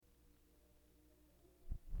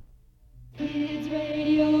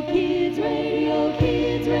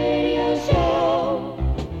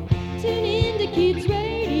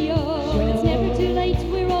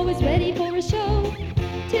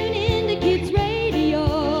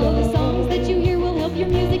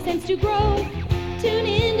hands to grow. Tune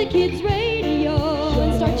in to Kids Radio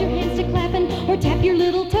and start your hands to clapping or tap your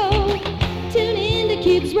little toe. Tune in to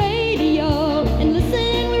Kids Radio and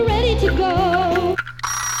listen, we're ready to go.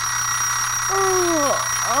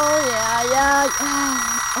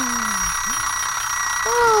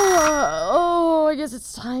 I guess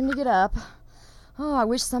it's time to get up. Oh, I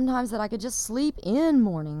wish sometimes that I could just sleep in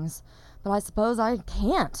mornings, but I suppose I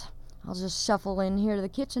can't. I'll just shuffle in here to the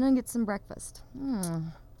kitchen and get some breakfast.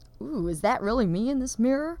 Ooh, is that really me in this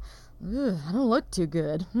mirror? Ugh, I don't look too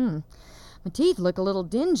good. My teeth look a little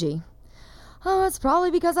dingy. Oh, it's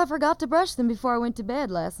probably because I forgot to brush them before I went to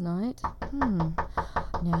bed last night.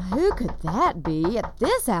 Now, who could that be at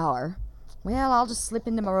this hour? Well, I'll just slip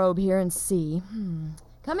into my robe here and see.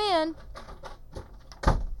 Come in.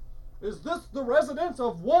 Is this the residence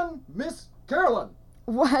of one Miss Carolyn?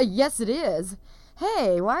 Why, yes, it is.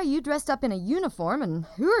 Hey, why are you dressed up in a uniform, and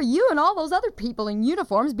who are you and all those other people in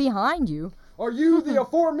uniforms behind you? Are you the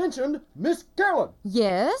aforementioned Miss Carolyn?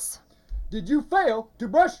 Yes? Did you fail to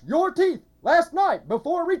brush your teeth last night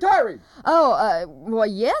before retiring? Well,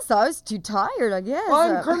 yes, I was too tired, I guess.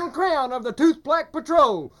 I'm Colonel Crown of the Tooth Plaque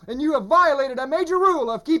Patrol, and you have violated a major rule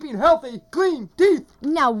of keeping healthy, clean teeth.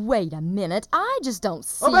 Now, wait a minute. I just don't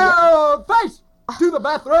see... About face! To the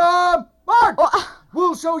bathroom! March!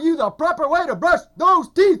 We'll show you the proper way to brush those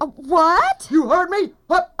teeth. What? You heard me?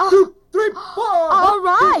 Up, 2, 3, 4. All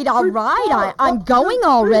right. I'm going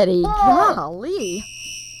already. Golly.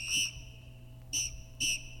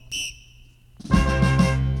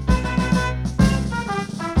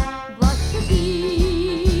 Brush your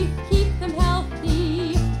teeth, keep them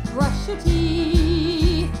healthy. Brush your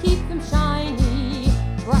teeth, keep them shiny.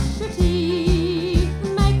 Brush your teeth,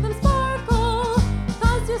 make them sparkle,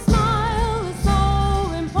 'cause your smile is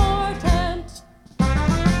so important.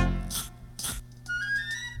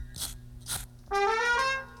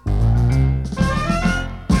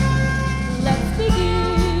 Let's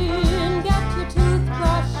begin, get your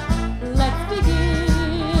toothbrush. Let's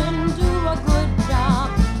begin, do a good job.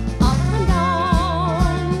 Up and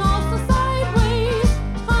down, also sideways,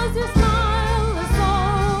 'cause your smile is so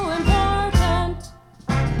important.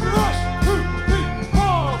 Brush, 2, 3,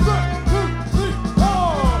 4. Brush, 2, 3,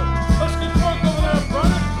 4. Let's get to work over there,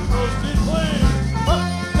 brother. Keep those teeth clean. Up,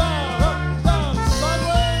 down,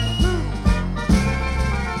 sideways, 2.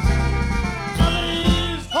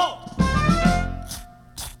 Please, halt.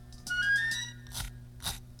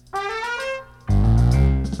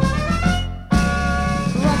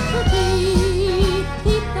 Brush your teeth,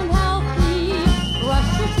 keep them healthy.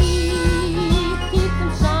 Brush your teeth, keep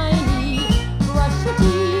them shiny. Brush your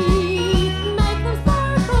teeth, make them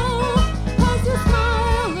sparkle, 'cause your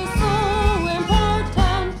smile is so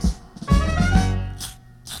important.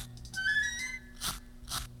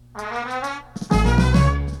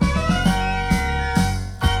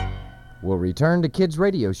 We'll return to Kids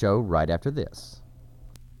Radio Show right after this.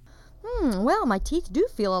 Well, my teeth do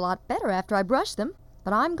feel a lot better after I brush them.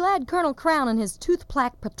 But I'm glad Colonel Crown and his Tooth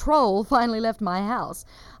Plaque Patrol finally left my house.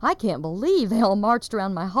 I can't believe they all marched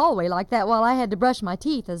around my hallway like that while I had to brush my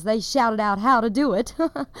teeth as they shouted out how to do it.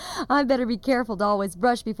 I better be careful to always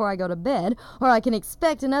brush before I go to bed, or I can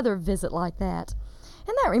expect another visit like that.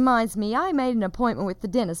 And that reminds me, I made an appointment with the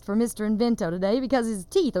dentist for Mr. Invento today because his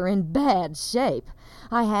teeth are in bad shape.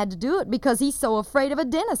 I had to do it because he's so afraid of a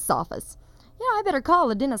dentist's office. I better call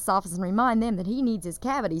the dentist's office and remind them that he needs his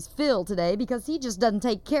cavities filled today because he just doesn't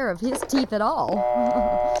take care of his teeth at all.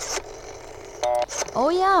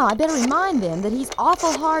 I better remind them that he's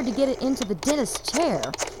awful hard to get it into the dentist's chair.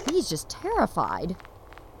 He's just terrified.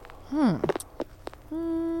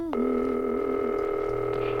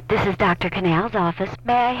 This is Dr. Canal's office.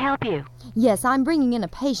 May I help you? Yes, I'm bringing in a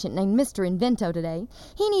patient named Mr. Invento today.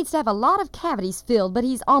 He needs to have a lot of cavities filled, but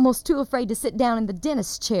he's almost too afraid to sit down in the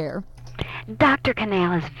dentist's chair. Dr.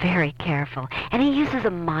 Canal is very careful, and he uses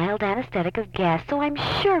a mild anesthetic of gas, so I'm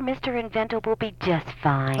sure Mr. Invento will be just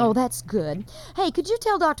fine. Oh, that's good. Hey, could you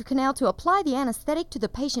tell Dr. Canal to apply the anesthetic to the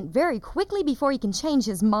patient very quickly before he can change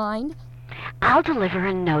his mind? I'll deliver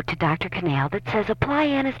a note to Dr. Canal that says apply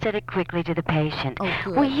anesthetic quickly to the patient. Oh,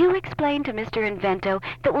 good. Will you explain to Mr. Invento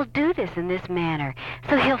that we'll do this in this manner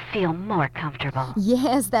so he'll feel more comfortable?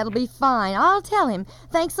 Yes, that'll be fine. I'll tell him.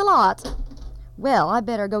 Thanks a lot. Well, I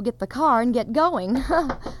better go get the car and get going.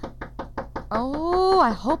 Oh,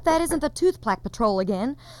 I hope that isn't the Tooth Plaque Patrol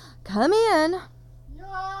again. Come in.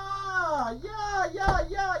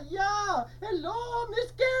 Yeah. Hello,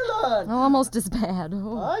 Miss Carolyn. Almost as bad.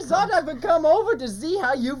 Oh, I thought I would come over to see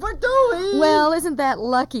how you were doing. well, isn't that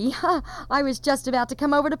lucky? I was just about to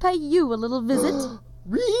come over to pay you a little visit.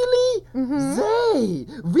 Really? Mhm. Say, Hey,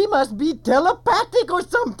 we must be telepathic or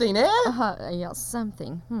something, eh? Yeah,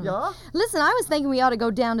 something. Yeah? Listen, I was thinking we ought to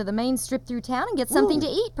go down to the main strip through town and get something to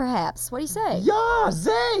eat, perhaps. What do you say? Yeah,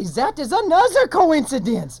 that is another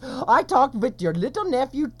coincidence. I talked with your little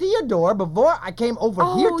nephew Theodore before I came over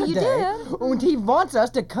here Oh, you today. did? And he wants us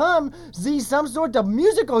to come see some sort of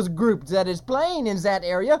musicals group that is playing in that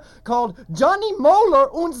area called Johnny Moeller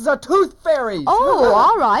und the Tooth Fairies. Oh,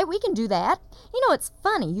 all right, we can do that. You know, it's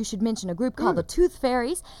funny you should mention a group called the Tooth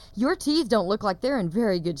Fairies. Your teeth don't look like they're in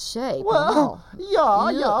very good shape. Well, yeah,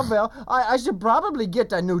 Ugh. well, I should probably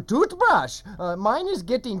get a new toothbrush. Mine is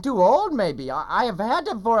getting too old, maybe. I have had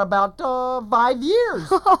it for about 5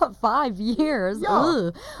 years. 5 years? Yeah.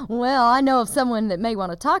 Ugh. Well, I know of someone that may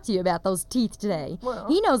want to talk to you about those teeth today. Well.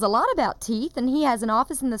 He knows a lot about teeth, and he has an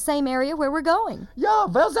office in the same area where we're going. Yeah,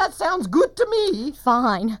 well, that sounds good to me.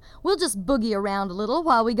 Fine. We'll just boogie around a little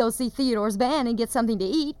while we go see Theodore's band and get something to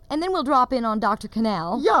eat, and then we'll drop in on Dr.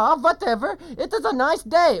 Canal. Yeah, whatever. It is a nice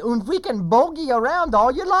day, and we can bogey around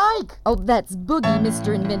all you like. Oh, that's boogie,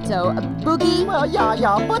 Mr. Invento. A boogie? Well,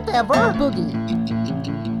 yeah, whatever. Boogie.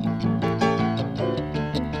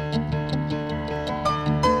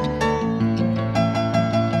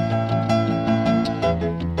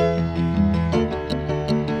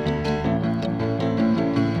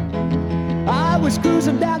 I was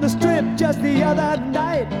cruising down the strip just the other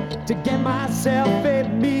night to get myself a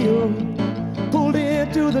meal. Pulled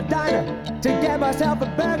into the diner to get myself a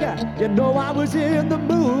burger. You know I was in the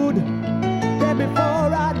mood. Then before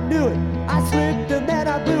I knew it, I slipped and then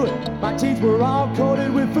I blew it. My teeth were all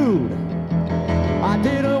coated with food. I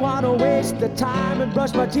didn't want to waste the time and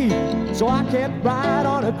brush my teeth, so I kept right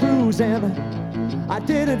on a cruising. I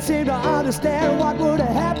didn't seem to understand what would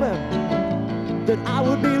happen, that I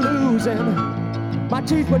would be losing. My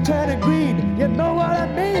teeth were turning green, you know what I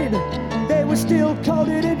mean? They were still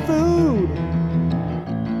coated in food.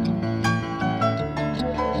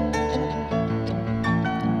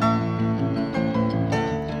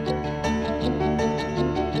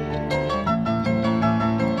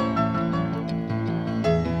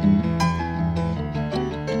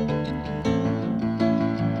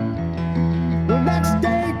 The next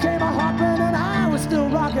day came a hopping and I was still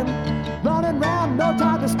rocking, running round, no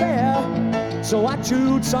time to spare. So I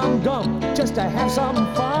chewed some gum just to have some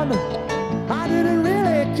fun. I didn't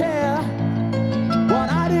really care. What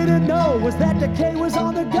I didn't know was that decay was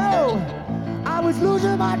on the go. I was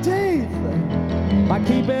losing my teeth. By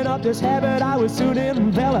keeping up this habit, I was soon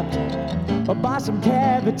enveloped by some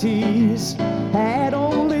cavities. Had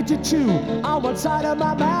only to chew on one side of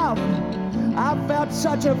my mouth. I felt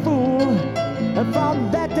such a fool. And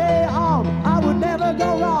from that day on, I would never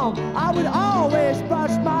go wrong. I would always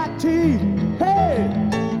brush my teeth. Hey,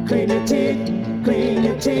 clean your teeth, clean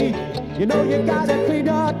your teeth. You know you gotta clean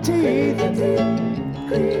your teeth.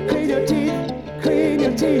 Clean your teeth, clean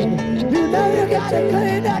your teeth. You know you gotta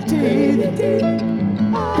clean your teeth.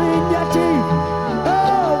 Clean your teeth.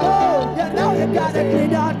 Oh, oh, you know you gotta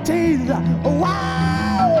clean your teeth.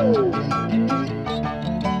 Wow!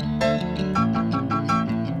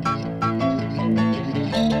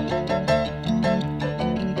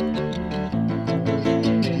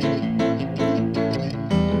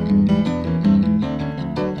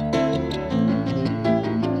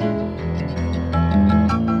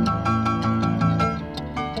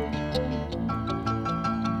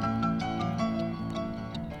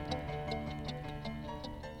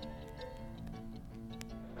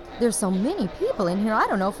 There's so many people in here, I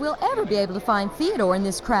don't know if we'll ever be able to find Theodore in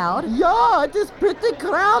this crowd. Yeah, it is pretty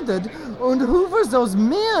crowded. And who were those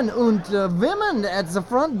men and women at the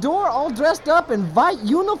front door all dressed up in white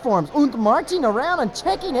uniforms and marching around and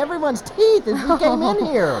checking everyone's teeth as we came in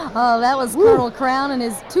here? Oh, that was Colonel Crown and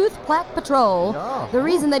his Tooth Plaque Patrol. Yeah. The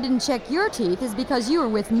reason they didn't check your teeth is because you were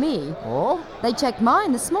with me. Oh? They checked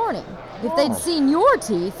mine this morning. If they'd seen your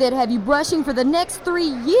teeth, they'd have you brushing for the next 3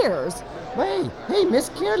 years. Hey, Miss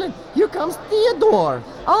Carolyn, here comes Theodore.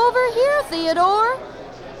 Over here, Theodore.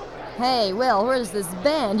 Hey, well, where's this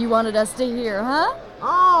band you wanted us to hear, huh?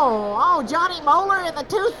 Oh, Johnny Moeller and the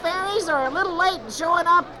Tooth Fairies are a little late in showing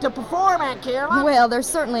up to perform, Aunt Carolyn. Well, there's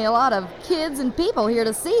certainly a lot of kids and people here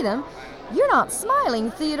to see them. You're not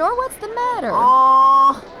smiling, Theodore. What's the matter?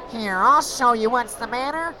 Oh, here, I'll show you what's the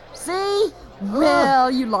matter. See?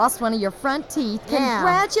 Well, you lost one of your front teeth. Yeah.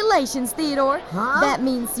 Congratulations, Theodore. Huh? That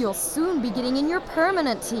means you'll soon be getting in your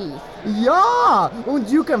permanent teeth. Yeah, and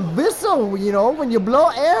you can whistle, you know, when you blow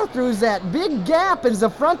air through that big gap in the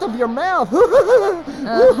front of your mouth.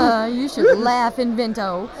 You should laugh,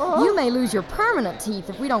 Invento. You may lose your permanent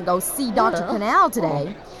teeth if we don't go see Dr. Canal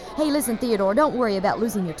today. Hey, listen, Theodore, don't worry about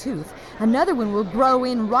losing your tooth. Another one will grow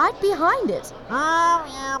in right behind it. Oh,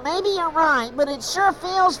 yeah, maybe you're right, but it sure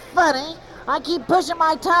feels funny. I keep pushing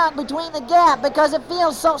my tongue between the gap because it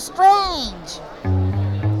feels so strange.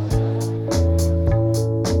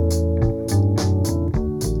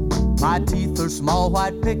 My teeth are small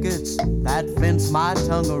white pickets that fence my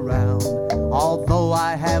tongue around. Although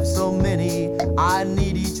I have so many, I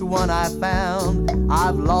need each one I found.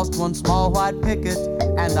 I've lost one small white picket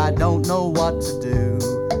and I don't know what to do.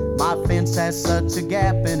 My fence has such a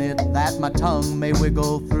gap in it that my tongue may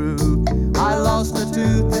wiggle through. I lost a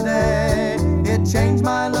tooth today, it changed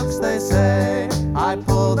my looks, they say. I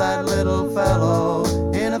pulled that little fellow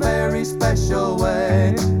in a very special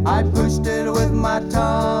way. I pushed it with my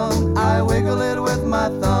tongue, I wiggled it with my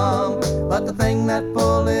thumb, but the thing that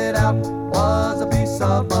pulled it out was a piece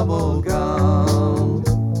of bubble gum.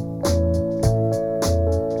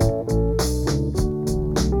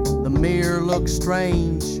 The mirror looks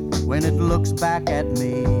strange when it looks back at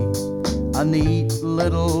me. A neat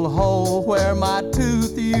little hole where my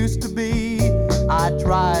tooth used to be. I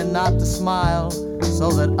try not to smile so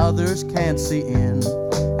that others can't see in.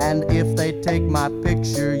 And if they take my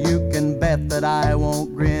picture, you can bet that I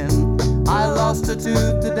won't grin. I lost a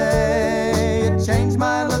tooth today, it changed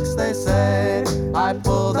my looks, they say. I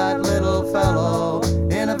pulled that little fellow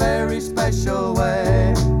in a very special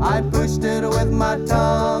way. I pushed it with my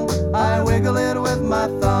tongue, I wiggled it with my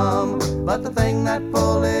thumb, but the thing that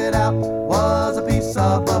pulled it out was a piece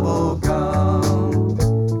of bubble gum.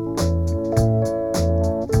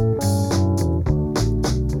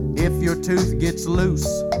 If your tooth gets loose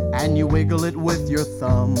and you wiggle it with your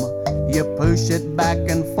thumb, you push it back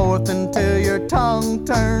and forth until your tongue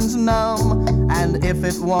turns numb. And if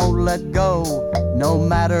it won't let go, no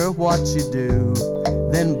matter what you do,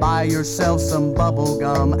 then buy yourself some bubble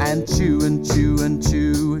gum and chew and chew and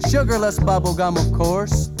chew. Sugarless bubble gum, of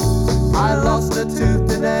course. I lost a tooth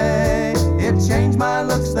today, it changed my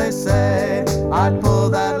looks, they say. I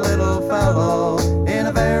pulled that little fellow in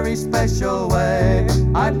a very special way.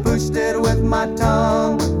 I pushed it with my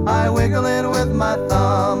tongue, I wiggled it with my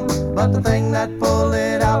thumb, but the thing that pulled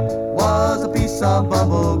it out was a piece of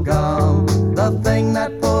bubble gum. The thing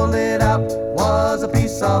that pulled it out was a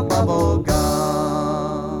piece of bubble gum.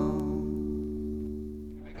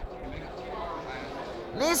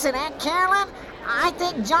 Listen, Aunt Carolyn, I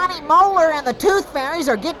think Johnny Moeller and the Tooth Fairies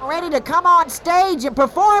are getting ready to come on stage and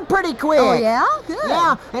perform pretty quick. Oh, yeah? Good.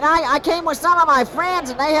 Yeah, and I came with some of my friends,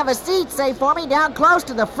 and they have a seat saved for me down close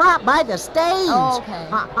to the front by the stage. Okay.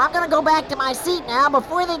 I'm going to go back to my seat now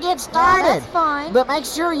before they get started. Yeah, that's fine. But make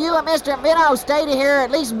sure you and Mr. Vito stay to hear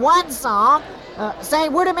at least one song. Say,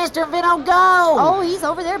 where did Mr. Vito go? Oh, he's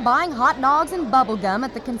over there buying hot dogs and bubble gum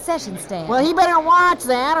at the concession stand. Well, he better watch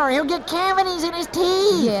that, or he'll get cavities in his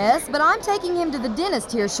teeth. Yes, but I'm taking him to the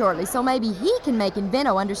dentist here shortly, so maybe he can make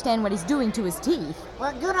Invento understand what he's doing to his teeth.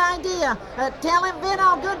 Well, good idea. Tell him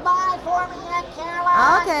Vito goodbye for me, Aunt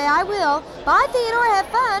Caroline. Okay, I will. Bye, Theodore. Have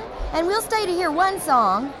fun. And we'll stay to hear one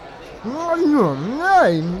song.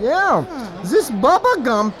 Yeah. This bubble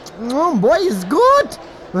gum, oh boy, is good.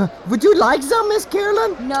 Would you like some, Miss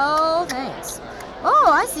Carolyn? No, thanks. Oh,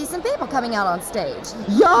 I see some people coming out on stage.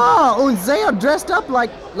 Yeah, and they are dressed up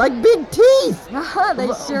like big teeth. They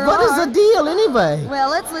sure What are. is the deal, anyway? Well,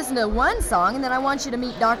 let's listen to one song, and then I want you to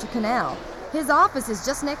meet Dr. Canal. His office is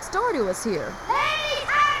just next door to us here. Ladies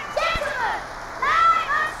and gentlemen, live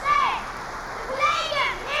on stage, the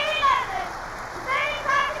Palladium Mary Lovelace, the very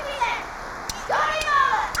proud to present Johnny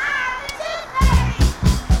Moeller and the Tooth Fairies.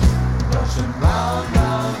 Rushing round,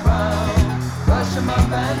 round, round, rush 'em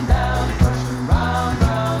up and down, rushing round,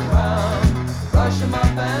 round, round, rush 'em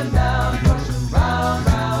up and down, rushing round,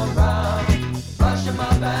 round, round, rush 'em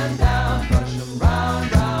up and down, rush 'em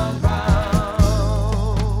round, round, round.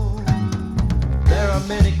 There are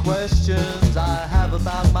many questions I have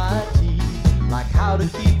about my teeth, like how to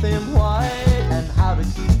keep them white and how to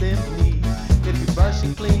keep them neat. If you brush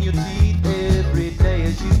and clean your teeth every day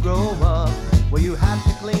as you grow up, well, you have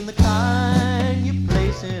to clean the kind you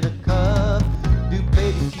place in a cup. Do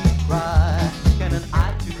baby teeth cry? Can an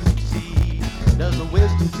eye tooth see? Does a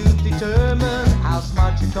wisdom tooth determine how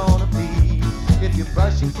smart you're gonna be? If you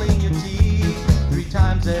brush and clean your teeth 3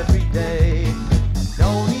 times every day, and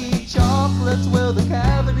don't eat chocolates, will the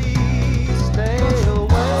cavities stay away?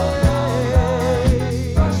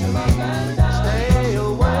 Stay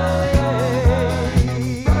away.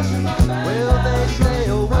 Will they stay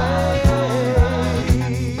away?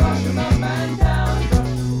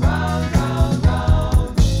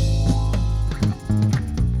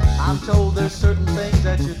 I'm told there's certain things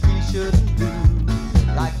that your teeth shouldn't do,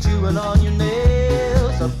 like chewing on your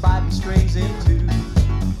nails or biting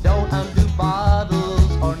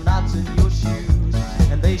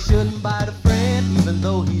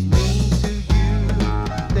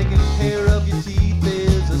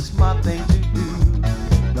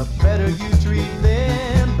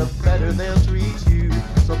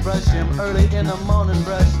and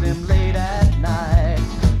brush them late at night.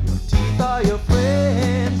 Your teeth are your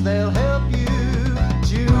friends, they'll help you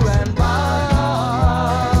chew and bite.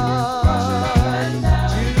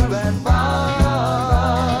 Chew and bite.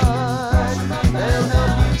 They'll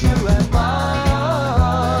help you chew and bite.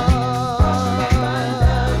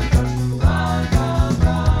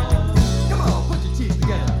 Come on, put your teeth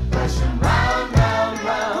together. Brush 'em round, round,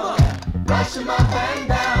 round. Come on. Brush 'em up and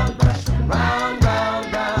down. Brush 'em round,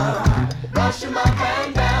 round, round. Brush 'em up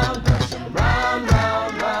and down. Brush 'em round,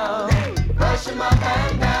 round, round. Brush 'em up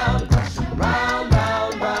and down. Brush 'em round,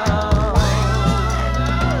 round, round.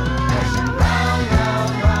 Brush 'em round,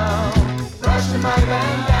 round, round. Brush 'em up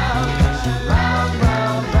and down. Brush 'em round,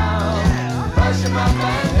 round, round. Brush 'em up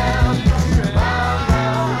and down. Brush 'em round,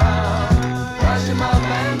 round, round. Brush 'em up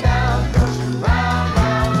and down. Brush 'em round,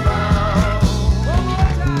 round, round. One more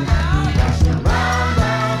time now. Brush 'em round,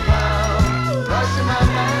 round, round. Brush 'em up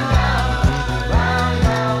and down. Round,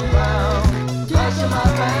 round, round. Brush 'em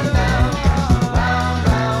up and down. Round,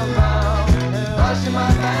 round, round. Brush 'em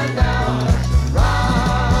up and down.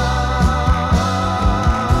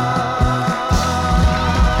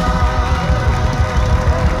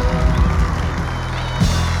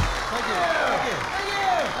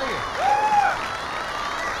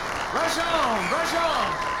 Brush on, brush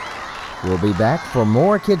on. We'll be back for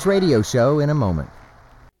more Kids Radio Show in a moment.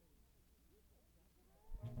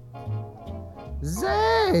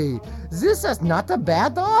 Say, this is not a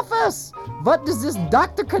bad office. What does this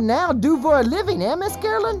Dr. Canal do for a living, eh, Miss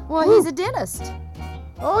Carolyn? Well, he's a dentist.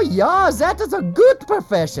 Oh, yeah, that is a good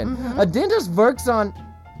profession. A dentist works on...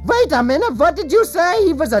 Wait a minute, what did you say?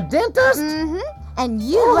 He was a dentist? Mm-hmm. And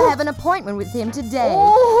you have an appointment with him today.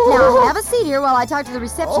 Oh. Now, have a seat here while I talk to the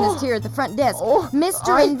receptionist here at the front desk.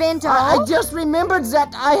 Mr. Invento. I just remembered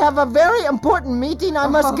that I have a very important meeting I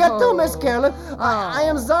must get to, Miss Carolyn. I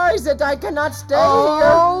am sorry that I cannot stay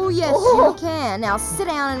Oh, here. yes, you can. Now sit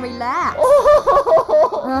down and relax.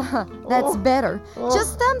 That's better.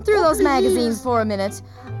 Just thumb through those magazines for a minute.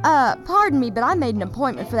 Pardon me, but I made an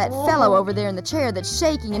appointment for that fellow over there in the chair that's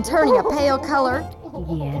shaking and turning a pale color.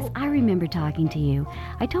 Yes, I remember talking to you.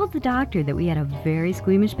 I told the doctor that we had a very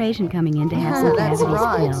squeamish patient coming in to have some That's cavities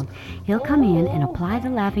right. filled. He'll come in and apply the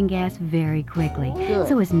laughing gas very quickly,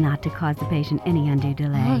 so as not to cause the patient any undue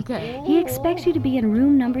delay. Okay. He expects you to be in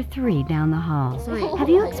room number 3 down the hall. 3. Have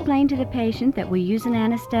you explained to the patient that we use an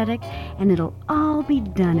anesthetic and it'll all be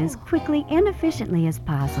done as quickly and efficiently as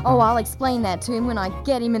possible? Oh, I'll explain that to him when I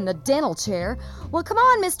get him in the dental chair. Well, come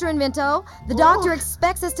on, Mr. Invento. The doctor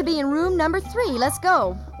expects us to be in room number 3. Let's go.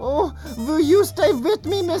 Oh, will you stay with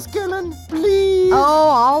me, Miss Carolyn? Please? Oh,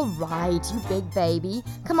 all right, you big baby.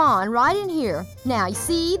 Come on, right in here. Now, you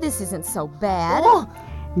see, this isn't so bad.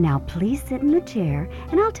 Now, please sit in the chair,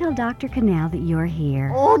 and I'll tell Dr. Canal that you're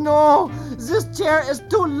here. Oh, no. This chair is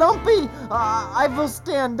too lumpy. I will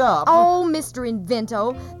stand up. Oh, Mr.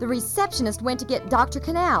 Invento, the receptionist went to get Dr.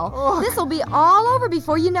 Canal. Oh. This'll be all over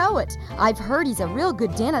before you know it. I've heard he's a real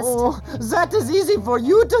good dentist. Oh, that is easy for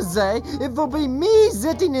you to say. It will be me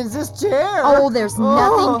sitting in this chair. Oh, there's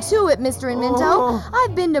nothing to it, Mr. Invento. Oh.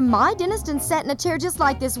 I've been to my dentist and sat in a chair just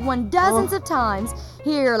like this one dozens of times.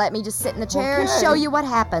 Here, let me just sit in the chair and Okay. show you what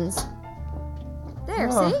happens. There,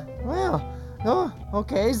 see? Well,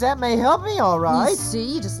 okay, that may help me, all You right. see,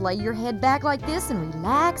 you just lay your head back like this and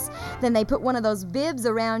relax. Then they put one of those bibs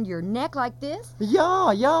around your neck like this.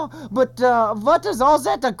 Yeah, but what is all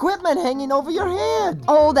that equipment hanging over your head?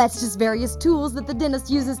 Oh, that's just various tools that the dentist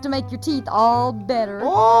uses to make your teeth all better.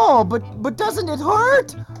 Oh, but doesn't it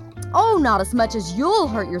hurt? Oh, not as much as you'll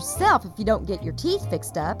hurt yourself if you don't get your teeth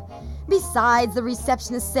fixed up. Besides, the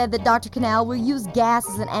receptionist said that Dr. Canal will use gas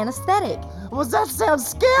as an anesthetic. Well, that sounds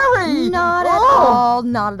scary. Not at Oh. all,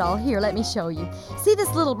 not at all. Here, let me show you. See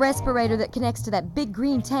this little respirator that connects to that big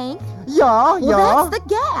green tank? Yeah. Well, that's the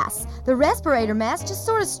gas. The respirator mask just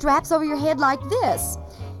sort of straps over your head like this.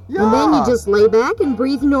 Yeah. And then you just lay back and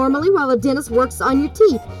breathe normally while the dentist works on your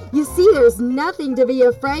teeth. You see, there's nothing to be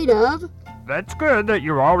afraid of. That's good that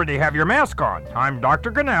you already have your mask on. I'm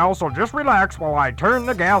Dr. Canal, so just relax while I turn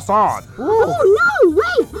the gas on. Oh, no,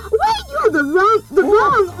 wait, you have the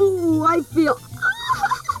wrong, oh, I feel...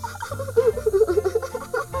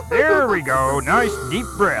 There we go. Nice deep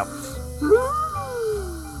breaths.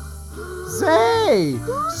 Say,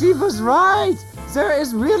 she was right. There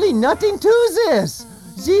is really nothing to this.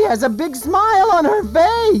 She has a big smile on her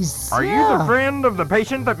face. Are you the friend of the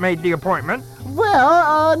patient that made the appointment?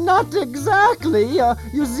 Well, not exactly.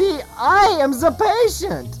 You see, I am the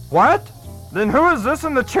patient. What? Then who is this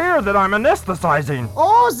in the chair that I'm anesthetizing?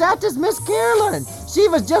 Oh, that is Miss Carolyn. She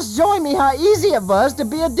was just showing me how easy it was to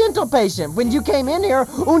be a dental patient when you came in here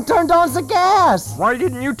and turned on the gas. Why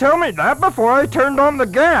didn't you tell me that before I turned on the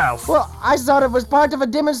gas? Well, I thought it was part of a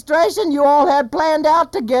demonstration you all had planned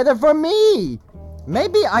out together for me.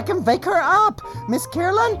 Maybe I can wake her up. Miss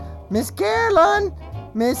Carolyn? Miss Carolyn?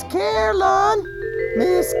 Miss Carolyn?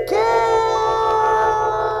 Miss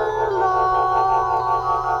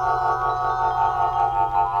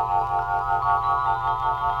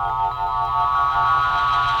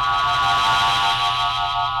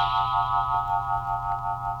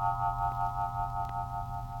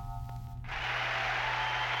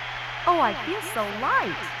Oh, I feel so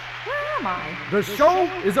light. Where am I? The show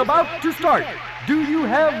is about to start. Do you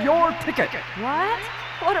have your ticket? What?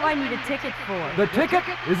 What do I need a ticket for? The ticket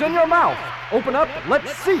is in your mouth. Open up,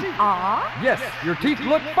 let's see. Yes, your teeth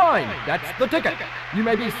look fine. That's the ticket. You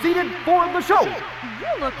may be seated for the show.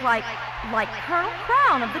 You look like Colonel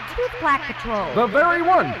Crown of the Tooth Black Patrol. The very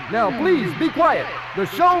one. Now, please be quiet. The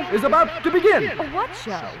show is about to begin. What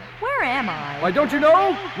show? Where am I? Why, don't you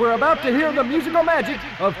know? We're about to hear the musical magic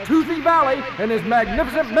of Toothy Valley and his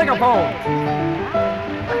magnificent megaphone.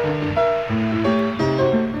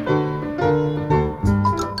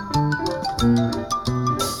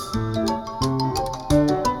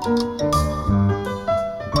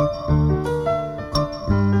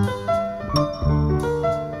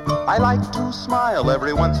 I like to smile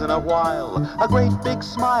every once in a while, a great big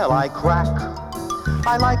smile I crack.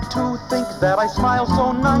 I like to think that I smile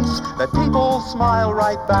so nice that people smile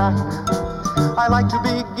right back. I like to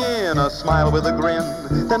begin a smile with a grin,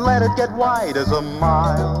 then let it get wide as a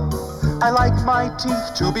mile. I like my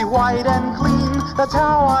teeth to be white and clean, that's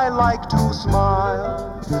how I like to smile.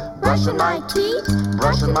 Brushing my teeth,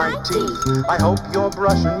 brushing my teeth, I hope you're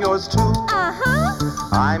brushing yours too. Uh-huh.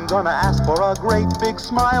 I'm gonna ask for a great big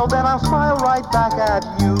smile, then I'll smile right back at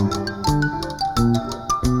you.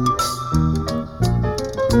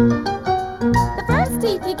 The first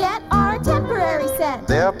teeth you get are a temporary set.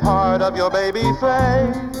 They're part of your baby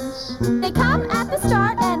face. They come at the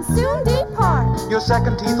start and soon depart. Your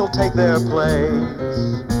second teeth will take their place.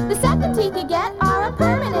 The second teeth you get are a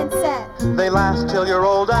permanent set. They last till you're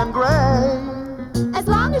old and gray. As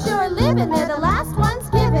long as you're living, they're the last ones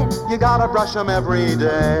given. You gotta brush them every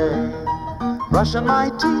day. Brushing my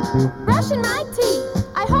teeth. Brushing my teeth.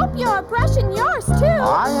 I hope you're brushing yours too.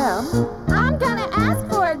 I am. I'm gonna ask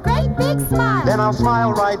for a great big smile. Then I'll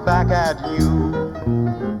smile right back at you.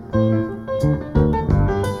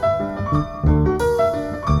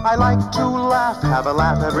 I like to laugh, have a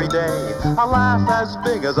laugh every day. A laugh as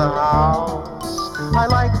big as a house. I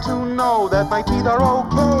like to know that my teeth are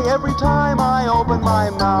okay every time I open my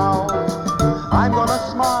mouth. I'm gonna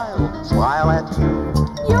smile, smile at you.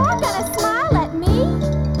 You're gonna smile at me?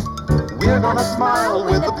 We're gonna smile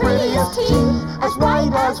with the prettiest teeth, as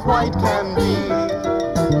white can be.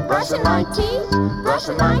 Brushing my teeth,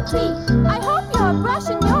 brushing my teeth. I hope you're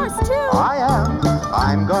brushing yours too. I am.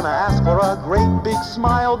 I'm gonna ask for a great big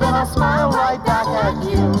smile, then I'll smile right back at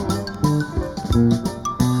you.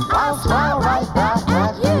 I'll smile right back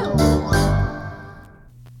at you.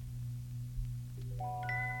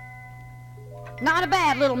 Not a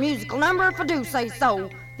bad little musical number if I do say so.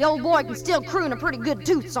 The old boy can still croon a pretty good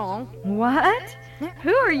tooth song. What?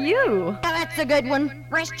 Who are you? Now that's a good one.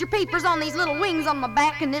 Rest your peepers on these little wings on my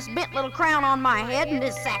back and this bent little crown on my head and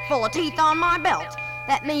this sack full of teeth on my belt.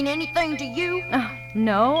 That mean anything to you?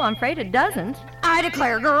 No, I'm afraid it doesn't. I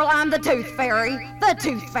declare, girl, I'm the Tooth Fairy. The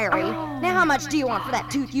Tooth Fairy. Now how much do you want for that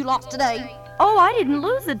tooth you lost today? Oh, I didn't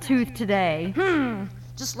lose a tooth today.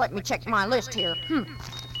 Just let me check my list here.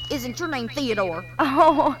 Isn't your name Theodore?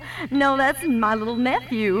 Oh, no, that's my little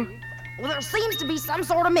nephew. Well, there seems to be some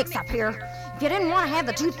sort of mix-up here. If you didn't want to have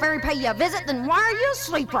the Tooth Fairy pay you a visit, then why are you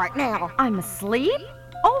asleep right now? I'm asleep?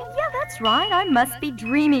 Oh, yeah, that's right. I must be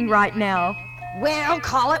dreaming right now. Well,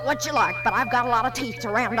 call it what you like, but I've got a lot of teeth to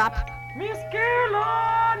round up. Miss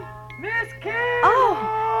Carolyn! Miss Carolyn!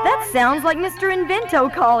 Oh, that sounds like Mr. Invento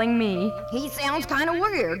calling me. He sounds kind of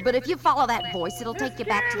weird, but if you follow that voice, it'll take you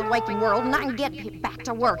back to the waking world, and I can get back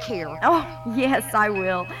to work here. Oh, yes, I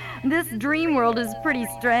will. This dream world is pretty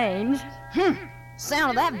strange.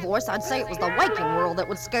 Sound of that voice, I'd say it was the waking world that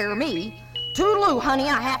would scare me. Toodaloo, honey,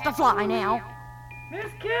 I have to fly now. Miss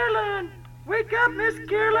Carolyn! Wake up, Miss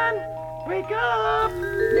Carolyn! Wake up!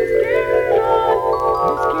 Miss Carolyn!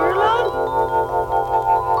 Miss Carolyn!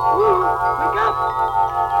 Ooh, wake up!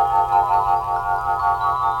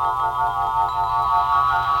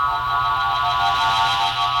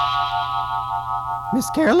 Miss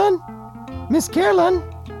Carolyn? Miss Carolyn?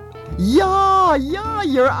 Yeah, yeah,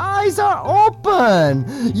 your eyes are open.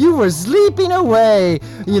 You were sleeping away,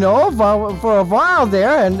 for a while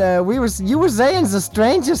there, and you were saying the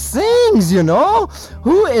strangest things,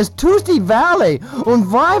 Who is Toothy Valley?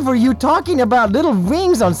 And why were you talking about little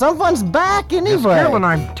wings on someone's back anyway? Miss Carolyn,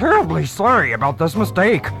 I'm terribly sorry about this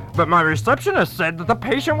mistake, but my receptionist said that the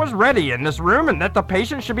patient was ready in this room and that the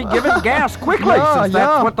patient should be given gas quickly, since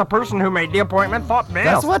that's what the person who made the appointment thought best.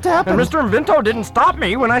 That's what happened. And Mr. Invento didn't stop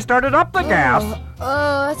me when I started up the gas.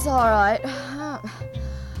 That's all right.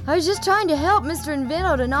 I was just trying to help Mr.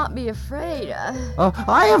 Invento to not be afraid.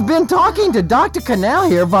 I have been talking to Dr. Canal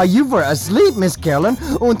here while you were asleep, Miss Carolyn,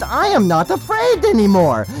 and I am not afraid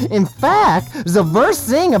anymore. In fact, the worst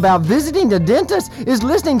thing about visiting the dentist is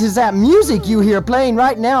listening to that music you hear playing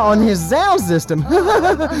right now on his sound system.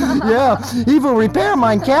 Yeah, he will repair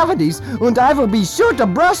my cavities, and I will be sure to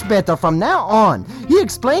brush better from now on. He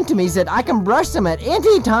explained to me that I can brush them at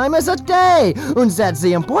any time as a day, and that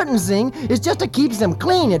the important thing is just to keep them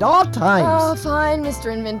clean at all times. Oh, fine, Mr.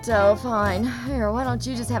 Invento, fine. Here, why don't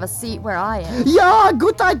you just have a seat where I am? Yeah,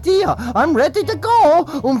 good idea. I'm ready to go.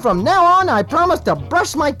 And from now on, I promise to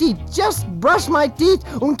brush my teeth. Just brush my teeth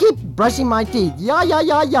and keep brushing my teeth. Yeah.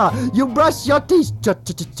 You brush your teeth.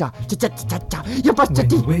 Cha-cha-cha-cha. You brush your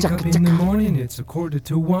teeth. When you wake up in the morning, it's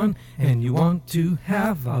 1:45, and you want to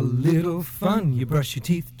have a little fun. You brush your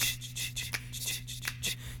teeth.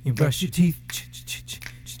 You brush your teeth.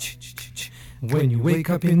 When you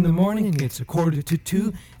wake up in the morning, it's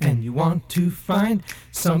 1:45, and you want to find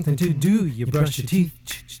something to do. You brush your teeth.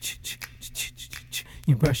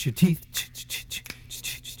 You brush your teeth.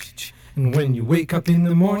 And when you wake up in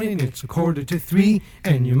the morning, it's 2:45,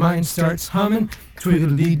 and your mind starts humming.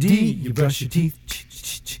 Twiddly-dee, you brush your teeth.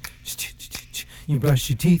 You brush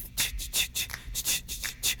your teeth.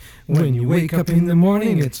 When you wake up in the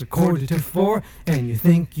morning, it's 3:45, and you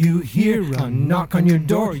think you hear a knock on your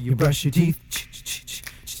door. You brush your teeth.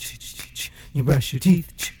 You brush your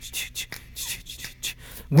teeth.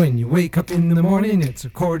 When you wake up in the morning, it's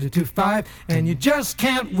 4:45, and you just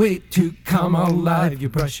can't wait to come alive. You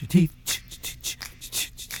brush your teeth.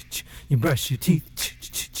 You brush your teeth.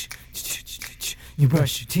 You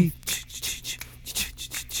brush your teeth.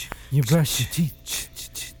 You brush your teeth.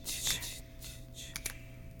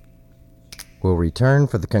 We'll return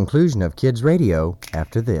for the conclusion of Kids Radio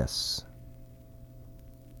after this.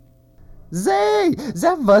 Say,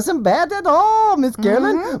 that wasn't bad at all, Miss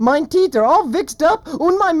Carolyn. My teeth are all fixed up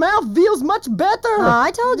and my mouth feels much better.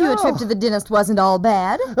 I told you a trip to the dentist wasn't all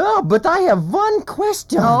bad. Oh, but I have one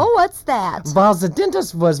question. Oh, what's that? While the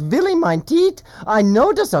dentist was filling my teeth, I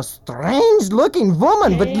noticed a strange-looking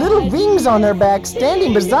woman with little wings on her back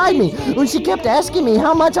standing beside me, and she kept asking me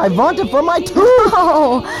how much I wanted for my tooth.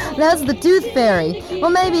 Oh, that's the Tooth Fairy. Well,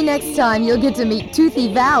 maybe next time you'll get to meet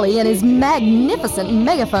Toothy Valley and his magnificent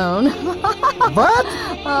megaphone. What?